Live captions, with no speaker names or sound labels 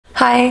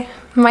Hi,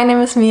 my name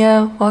is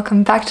Mia.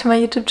 Welcome back to my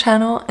YouTube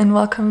channel and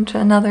welcome to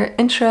another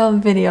Interrail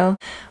video.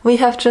 We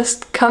have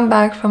just come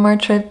back from our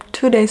trip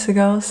 2 days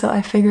ago, so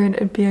I figured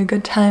it'd be a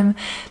good time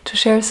to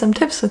share some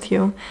tips with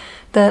you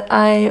that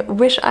I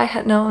wish I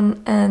had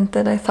known and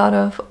that I thought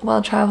of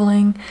while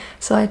traveling.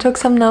 So I took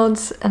some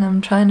notes and I'm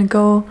trying to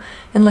go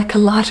in like a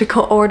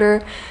logical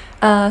order.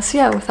 So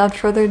yeah, without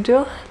further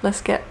ado,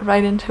 let's get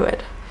right into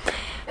it.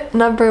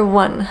 Number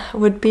 1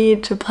 would be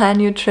to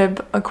plan your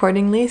trip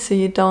accordingly so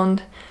you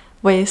don't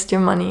waste your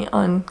money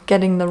on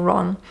getting the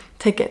wrong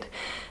ticket.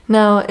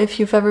 Now, if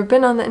you've ever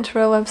been on the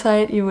Interrail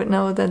website, you would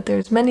know that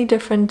there's many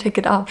different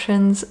ticket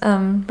options,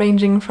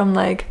 ranging from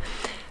like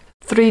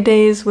 3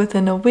 days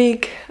within a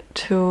week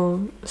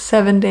to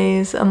 7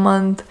 days a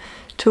month,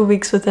 2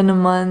 weeks within a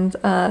month,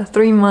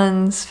 3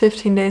 months,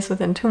 15 days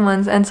within 2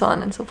 months, and so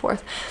on and so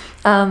forth.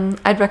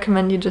 I'd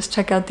recommend you just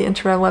check out the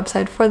Interrail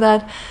website for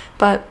that,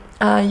 but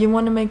you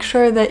want to make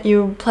sure that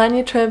you plan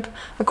your trip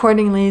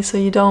accordingly so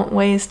you don't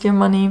waste your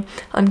money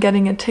on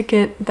getting a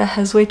ticket that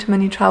has way too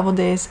many travel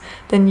days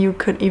than you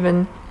could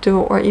even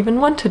do or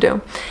even want to do.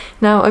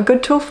 Now, a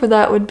good tool for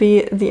that would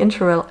be the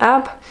Interrail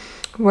app,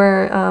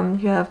 where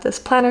you have this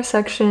planner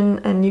section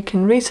and you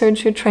can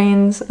research your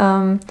trains,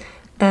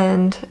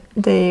 and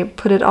they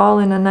put it all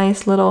in a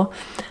nice little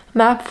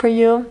map for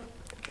you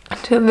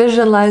to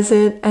visualize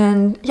it.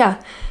 And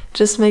yeah,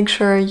 just make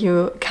sure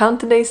you count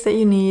the days that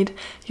you need,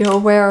 you're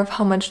aware of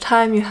how much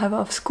time you have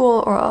off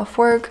school or off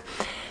work,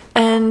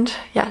 and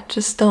yeah,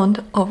 just don't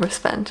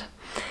overspend.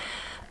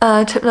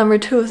 Tip number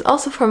 2 is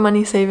also for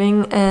money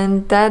saving,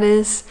 and that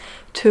is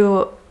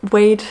to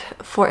wait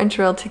for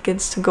Interrail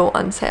tickets to go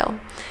on sale.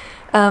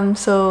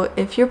 So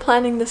if you're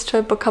planning this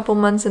trip a couple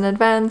months in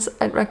advance,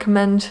 I'd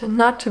recommend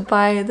not to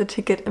buy the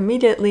ticket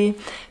immediately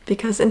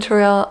because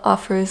Interrail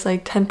offers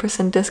like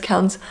 10%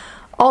 discounts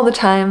all the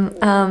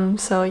time.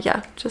 So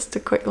yeah, just a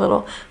quick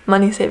little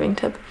money saving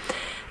tip.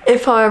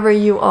 If, however,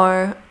 you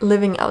are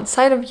living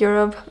outside of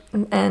Europe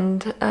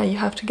and you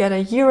have to get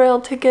a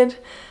Eurail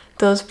ticket,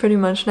 those pretty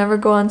much never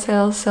go on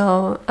sale.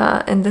 So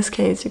in this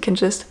case, you can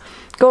just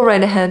go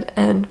right ahead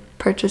and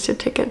purchase your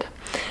ticket.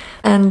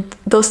 And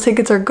those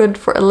tickets are good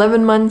for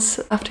 11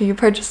 months after you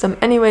purchase them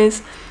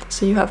anyways,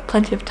 so you have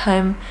plenty of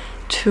time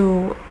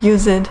to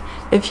use it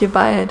if you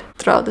buy it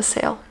throughout the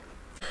sale.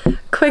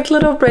 Quick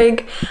little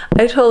break.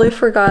 I totally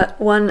forgot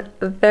one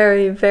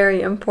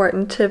very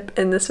important tip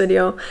in this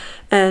video,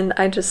 and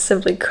I just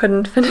simply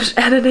couldn't finish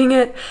editing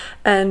it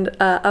and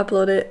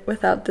upload it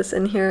without this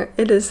in here.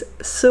 It is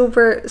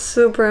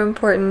super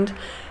important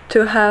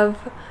to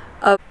have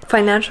a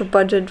financial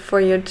budget for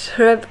your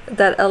trip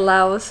that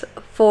allows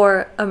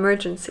for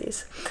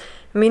emergencies.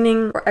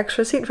 Meaning for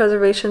extra seat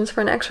reservations,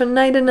 for an extra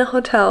night in a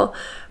hotel,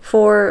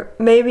 for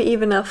maybe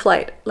even a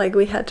flight like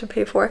we had to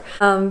pay for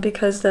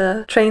because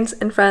the trains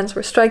in France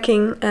were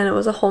striking and it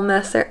was a whole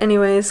mess there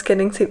anyways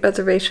getting seat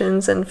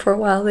reservations, and for a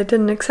while they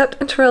didn't accept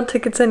Interrail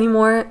tickets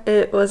anymore.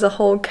 It was a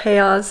whole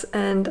chaos,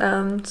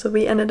 and so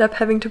we ended up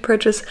having to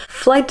purchase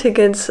flight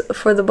tickets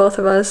for the both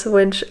of us,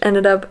 which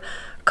ended up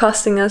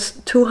costing us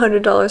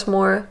 $200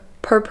 more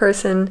per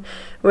person,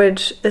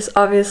 which is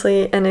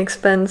obviously an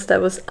expense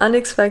that was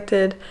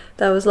unexpected,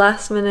 that was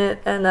last minute,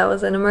 and that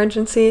was an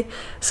emergency.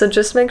 So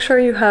just make sure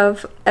you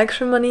have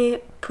extra money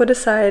put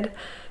aside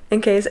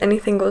in case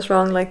anything goes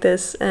wrong like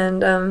this.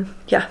 And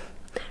yeah,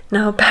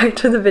 now back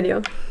to the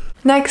video.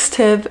 Next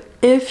tip,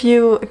 if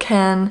you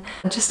can,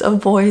 just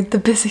avoid the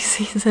busy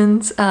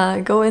seasons.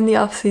 Go in the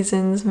off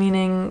seasons,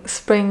 meaning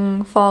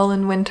spring, fall,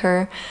 and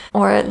winter,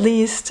 or at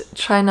least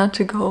try not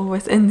to go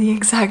within the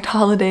exact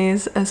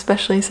holidays,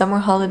 especially summer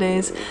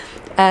holidays,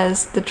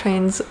 as the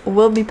trains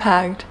will be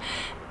packed.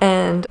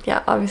 And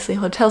yeah, obviously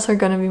hotels are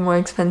going to be more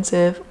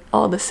expensive,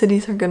 all the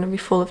cities are going to be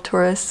full of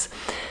tourists.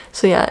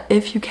 So yeah,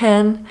 if you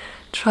can,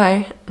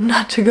 try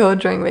not to go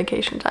during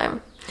vacation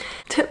time.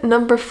 Tip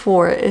number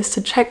 4 is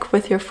to check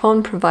with your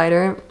phone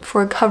provider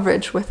for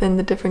coverage within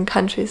the different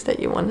countries that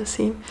you want to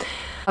see.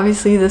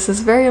 Obviously, this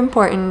is very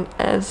important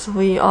as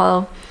we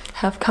all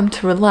have come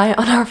to rely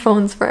on our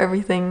phones for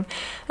everything,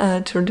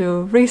 to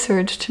do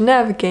research, to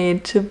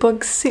navigate, to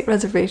book seat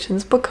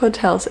reservations, book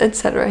hotels,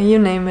 etc. You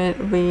name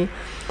it, we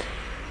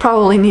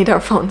probably need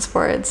our phones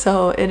for it.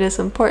 So it is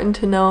important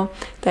to know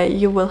that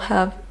you will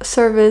have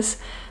service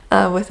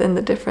within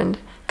the different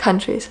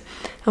countries.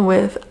 And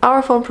with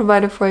our phone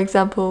provider, for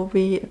example,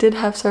 we did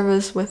have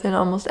service within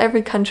almost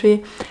every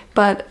country,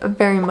 but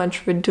very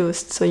much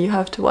reduced, so you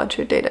have to watch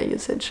your data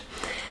usage.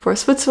 For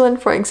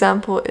Switzerland, for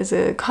example, is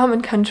a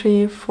common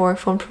country for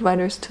phone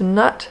providers to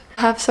not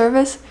have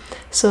service,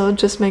 so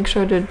just make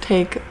sure to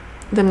take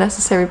the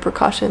necessary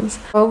precautions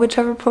for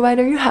whichever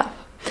provider you have.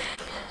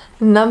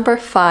 Number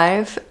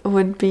 5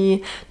 would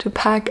be to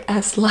pack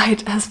as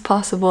light as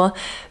possible,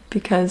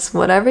 because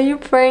whatever you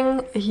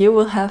bring, you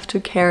will have to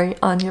carry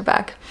on your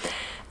back.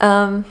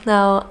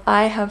 Now,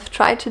 I have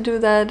tried to do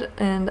that,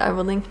 and I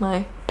will link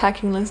my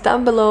packing list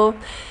down below,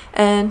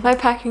 and my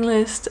packing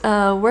list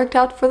worked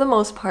out for the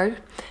most part,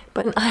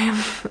 but I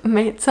have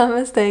made some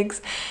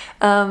mistakes,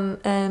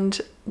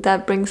 and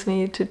that brings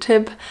me to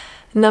tip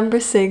Number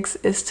 6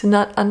 is to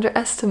not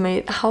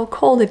underestimate how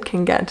cold it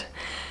can get.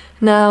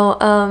 Now,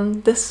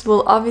 this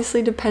will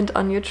obviously depend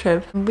on your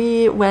trip.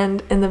 We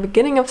went in the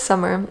beginning of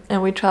summer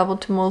and we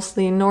traveled to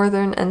mostly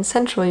northern and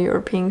central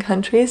European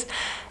countries,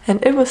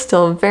 and it was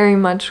still very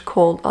much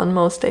cold on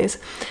most days.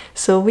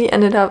 So we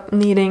ended up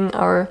needing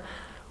our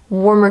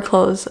warmer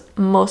clothes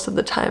most of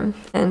the time,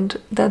 and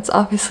that's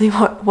obviously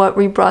what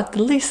we brought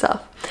the least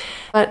of.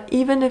 But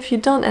even if you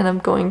don't end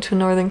up going to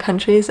northern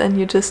countries and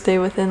you just stay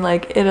within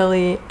like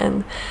Italy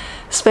and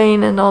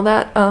Spain and all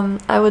that,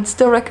 I would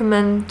still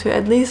recommend to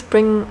at least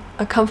bring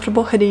a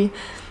comfortable hoodie,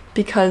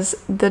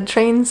 because the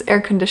train's air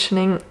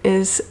conditioning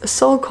is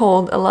so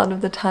cold a lot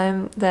of the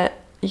time that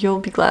you'll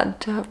be glad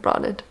to have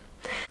brought it.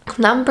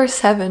 Number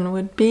 7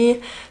 would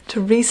be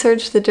to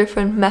research the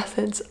different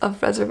methods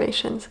of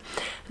reservations.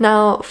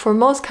 Now, for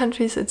most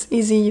countries it's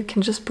easy. You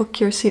can just book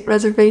your seat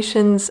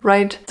reservations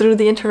right through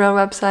the Interrail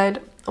website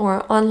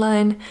or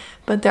online,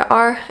 but there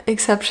are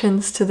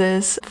exceptions to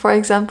this. For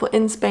example,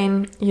 in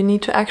Spain, you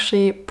need to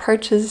actually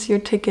purchase your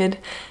ticket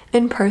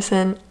in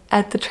person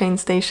at the train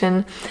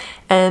station,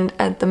 and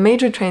at the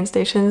major train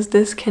stations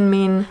this can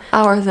mean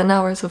hours and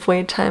hours of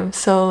wait time,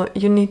 so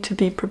you need to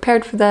be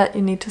prepared for that.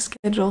 You need to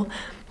schedule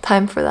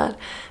time for that.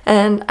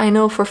 And I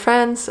know for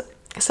France,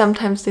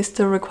 sometimes they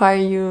still require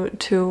you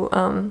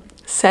to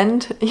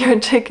send your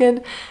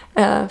ticket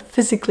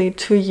physically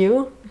to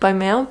you by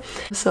mail.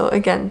 So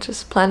again,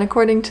 just plan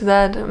according to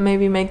that.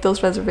 Maybe make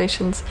those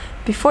reservations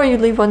before you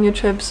leave on your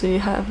trip so you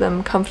have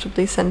them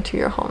comfortably sent to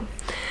your home.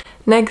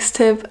 Next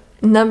tip,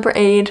 number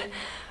 8,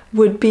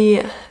 would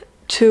be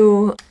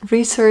to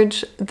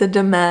research the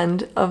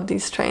demand of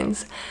these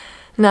trains.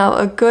 Now,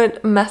 a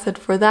good method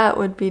for that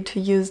would be to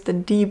use the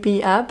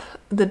DB app,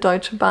 the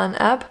Deutsche Bahn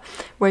app,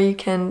 where you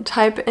can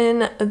type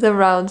in the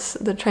routes,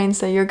 the trains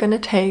that you're going to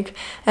take,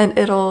 and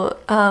it'll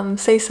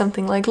say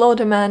something like low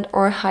demand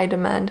or high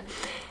demand.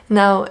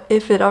 Now,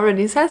 if it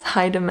already says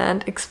high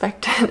demand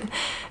expected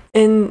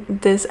in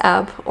this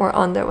app or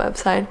on their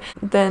website,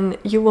 then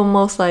you will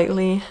most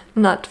likely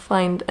not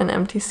find an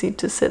empty seat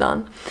to sit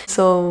on.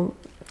 So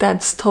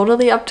that's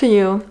totally up to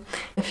you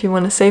if you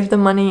want to save the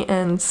money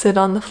and sit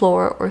on the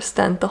floor or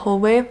stand the whole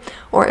way,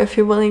 or if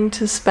you're willing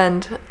to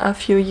spend a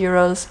few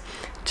euros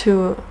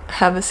to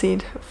have a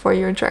seat for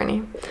your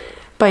journey.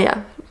 But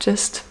yeah,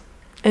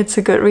 it's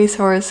a good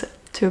resource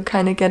to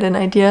kind of get an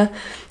idea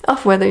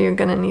of whether you're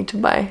gonna need to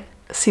buy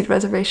seat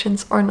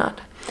reservations or not.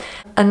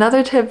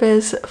 Another tip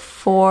is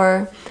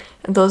for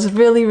those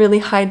really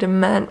high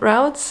demand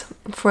routes.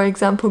 For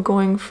example,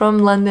 going from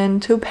London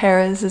to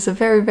Paris is a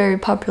very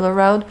popular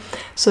route,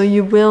 so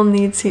you will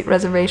need seat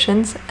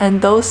reservations,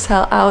 and those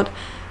sell out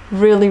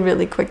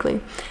really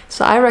quickly.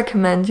 So I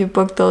recommend you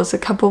book those a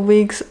couple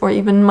weeks or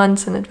even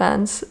months in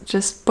advance.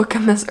 Just book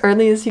them as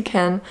early as you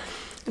can.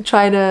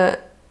 Try to,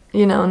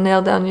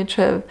 nail down your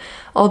trip,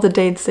 all the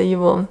dates that you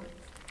will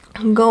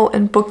go,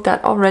 and book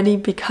that already,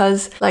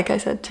 because like I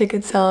said,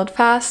 tickets sell out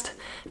fast,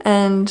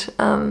 and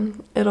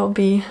it'll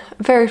be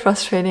very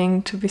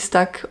frustrating to be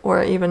stuck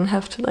or even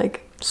have to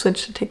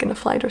switch to taking a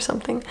flight or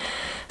something.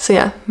 So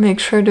yeah, make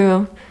sure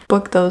to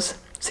book those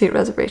seat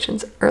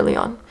reservations early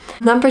on.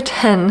 Number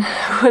 10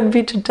 would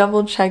be to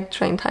double check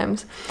train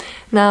times.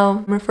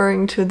 Now, I'm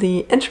referring to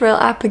the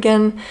Interrail app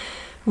again,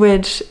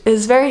 which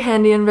is very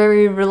handy and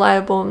very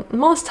reliable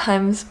most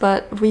times,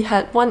 but we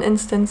had one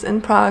instance in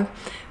Prague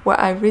where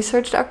I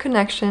researched our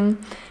connection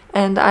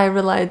and I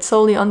relied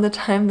solely on the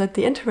time that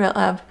the Interrail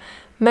app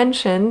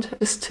mentioned,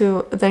 just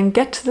to then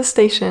get to the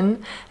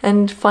station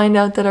and find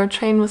out that our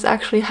train was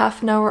actually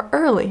half an hour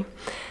early.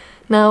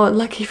 Now,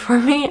 lucky for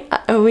me,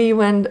 we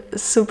went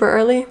super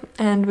early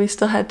and we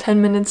still had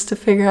 10 minutes to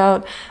figure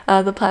out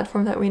the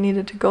platform that we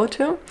needed to go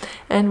to,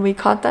 and we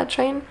caught that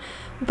train.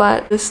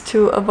 But just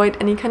to avoid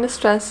any kind of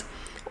stress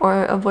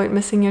or avoid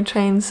missing your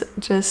trains,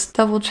 just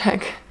double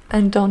check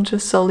and don't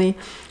just solely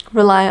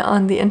rely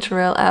on the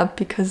Interrail app,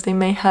 because they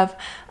may have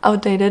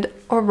outdated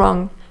or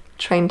wrong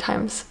train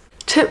times.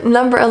 Tip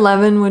number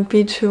 11 would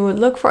be to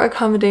look for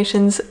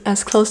accommodations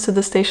as close to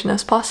the station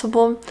as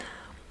possible,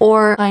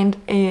 or find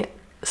a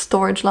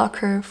storage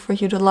locker for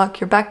you to lock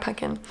your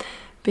backpack in,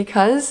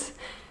 because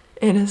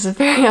it is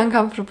very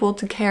uncomfortable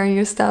to carry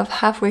your stuff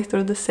halfway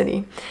through the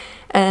city.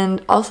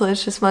 And also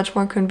it's just much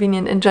more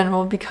convenient in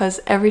general, because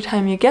every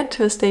time you get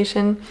to a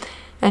station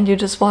and you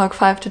just walk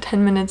 5 to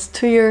 10 minutes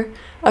to your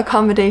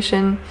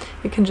accommodation,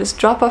 you can just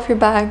drop off your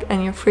bag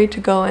and you're free to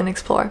go and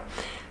explore.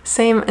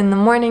 Same in the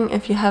morning.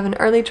 If you have an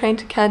early train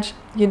to catch,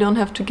 you don't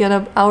have to get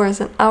up hours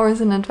and hours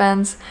in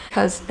advance,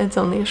 because it's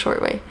only a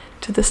short way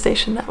to the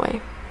station that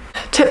way.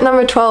 Tip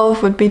number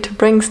 12 would be to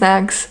bring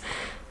snacks.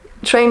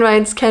 Train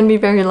rides can be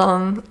very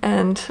long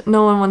and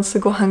no one wants to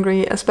go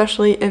hungry,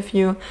 especially if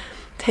you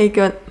take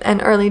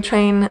an early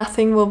train.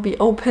 Nothing will be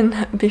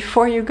open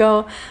before you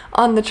go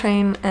on the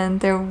train, and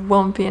there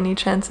won't be any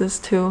chances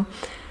to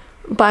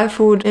buy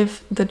food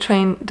if the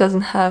train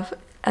doesn't have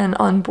an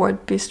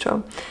onboard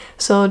bistro.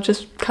 So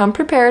just come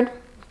prepared,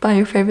 buy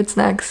your favorite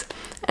snacks,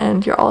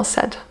 and you're all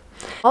set.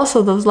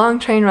 Also, those long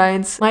train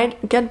rides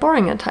might get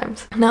boring at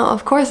times. Now,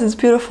 of course, it's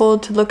beautiful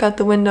to look out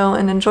the window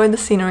and enjoy the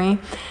scenery,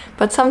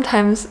 but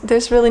sometimes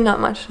there's really not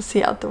much to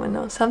see out the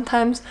window.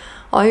 Sometimes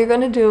all you're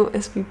going to do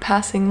is be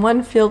passing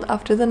one field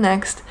after the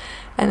next,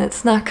 and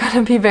it's not going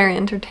to be very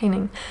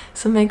entertaining.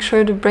 So make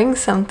sure to bring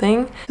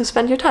something to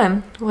spend your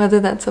time, whether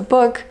that's a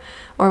book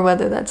or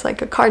whether that's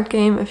like a card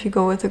game if you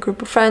go with a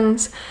group of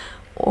friends,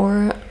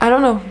 or I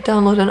don't know,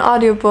 download an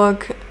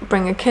audiobook,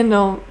 bring a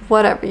Kindle,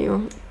 whatever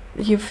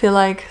you feel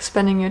like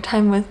spending your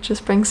time with.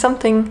 Just bring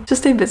something to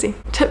stay busy.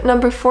 Tip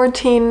number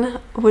 14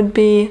 would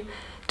be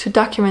to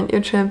document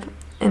your trip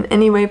in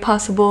any way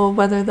possible,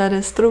 whether that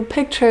is through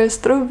pictures,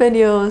 through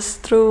videos,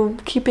 through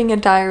keeping a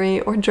diary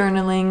or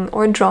journaling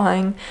or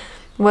drawing,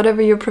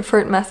 whatever your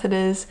preferred method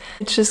is.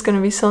 It's just going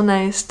to be so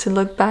nice to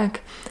look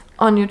back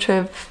on your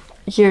trip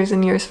years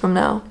and years from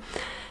now.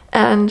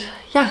 And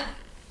yeah,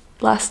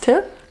 last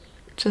tip,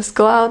 just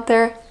go out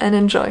there and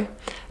enjoy.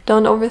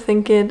 Don't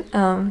overthink it,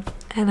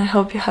 and I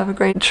hope you have a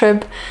great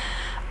trip.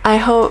 I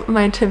hope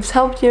my tips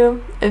helped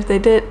you. If they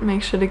did,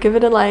 make sure to give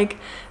it a like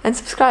and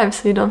subscribe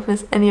so you don't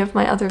miss any of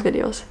my other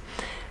videos.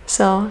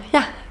 So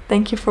yeah,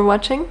 thank you for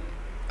watching.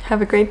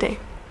 Have a great day.